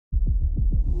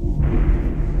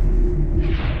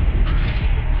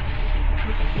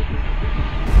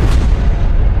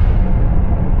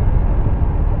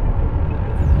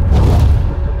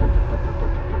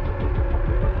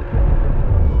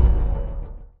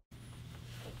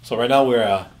So right now we're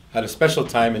at a special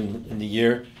time in the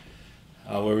year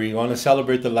where we want to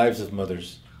celebrate the lives of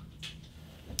mothers.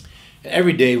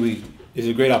 Every day is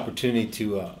a great opportunity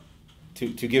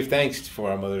to give thanks for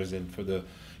our mothers and for the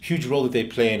huge role that they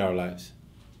play in our lives.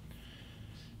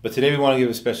 But today we want to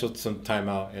give some time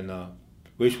out, and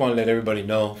we just want to let everybody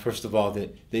know, first of all,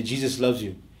 that Jesus loves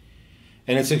you.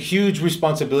 And it's a huge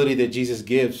responsibility that Jesus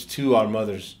gives to our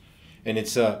mothers. And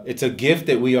it's a gift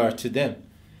that we are to them.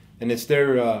 And it's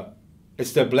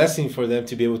their blessing for them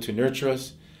to be able to nurture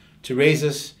us, to raise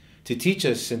us, to teach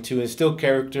us, and to instill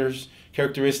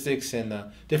characteristics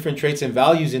and different traits and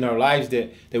values in our lives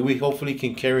that we hopefully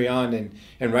can carry on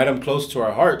and write them close to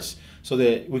our hearts so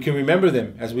that we can remember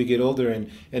them as we get older and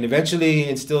eventually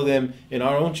instill them in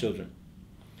our own children.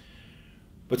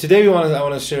 But today I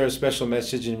want to share a special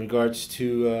message in regards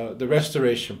to the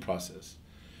restoration process.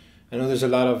 I know there's a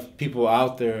lot of people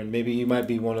out there, and maybe you might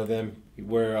be one of them,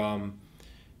 where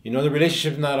the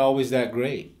relationship's not always that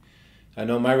great. I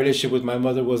know my relationship with my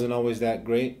mother wasn't always that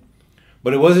great,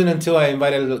 but it wasn't until I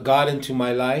invited God into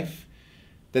my life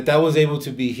that was able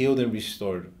to be healed and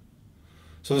restored.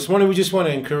 So this morning we just want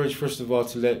to encourage, first of all,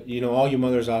 to let all you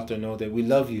mothers out there know that we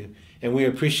love you and we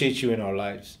appreciate you in our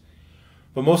lives.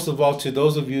 But most of all, to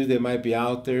those of you that might be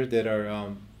out there that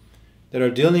are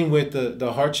dealing with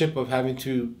the hardship of having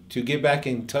to get back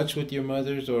in touch with your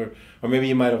mothers, or maybe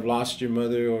you might have lost your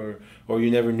mother, or you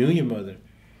never knew your mother.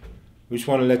 We just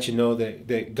want to let you know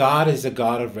that God is a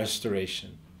God of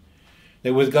restoration.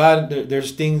 That with God,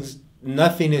 there's things,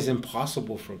 nothing is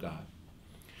impossible for God.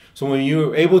 So when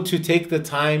you're able to take the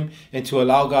time and to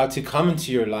allow God to come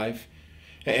into your life,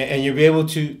 and you'll be able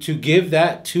to give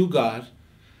that to God,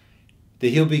 that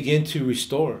He'll begin to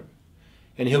restore.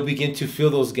 And He'll begin to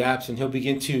fill those gaps, and He'll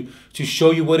begin to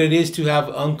show you what it is to have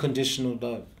unconditional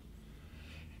love.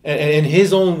 And in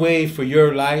His own way for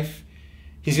your life,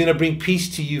 He's going to bring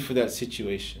peace to you for that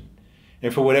situation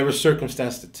and for whatever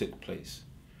circumstance that took place.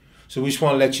 So we just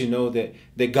want to let you know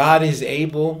that God is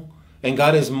able and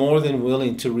God is more than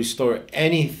willing to restore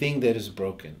anything that is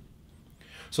broken.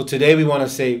 So today we want to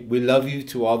say we love you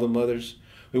to all the mothers.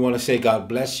 We want to say God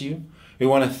bless you. We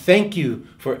want to thank you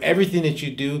for everything that you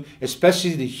do,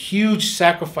 especially the huge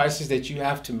sacrifices that you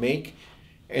have to make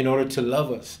in order to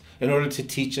love us, in order to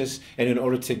teach us, and in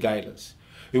order to guide us.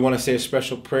 We want to say a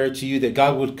special prayer to you that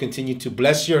God would continue to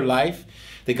bless your life,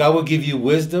 that God will give you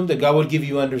wisdom, that God will give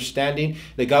you understanding,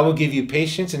 that God will give you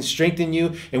patience and strengthen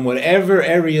you in whatever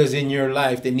areas in your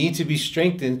life that need to be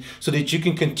strengthened so that you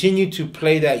can continue to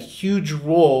play that huge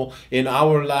role in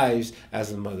our lives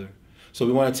as a mother. So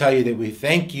we want to tell you that we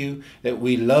thank you, that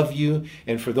we love you.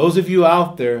 And for those of you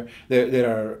out there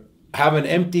that have an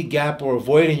empty gap or a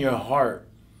void in your heart,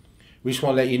 we just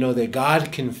want to let you know that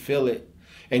God can fill it.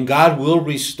 And God will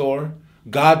restore.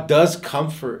 God does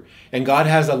comfort. And God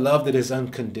has a love that is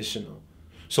unconditional.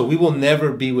 So we will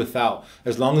never be without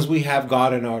as long as we have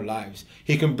God in our lives.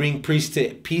 He can bring peace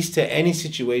to any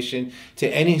situation, to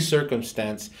any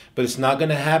circumstance, but it's not going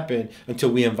to happen until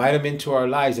we invite Him into our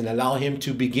lives and allow Him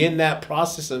to begin that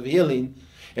process of healing.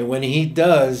 And when He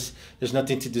does, there's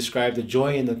nothing to describe the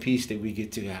joy and the peace that we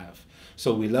get to have.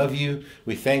 So we love you.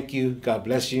 We thank you. God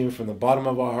bless you from the bottom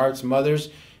of our hearts. Mothers,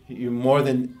 you're more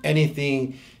than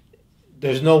anything.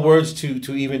 There's no words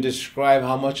to even describe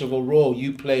how much of a role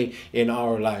you play in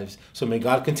our lives. So may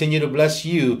God continue to bless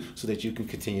you so that you can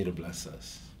continue to bless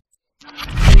us.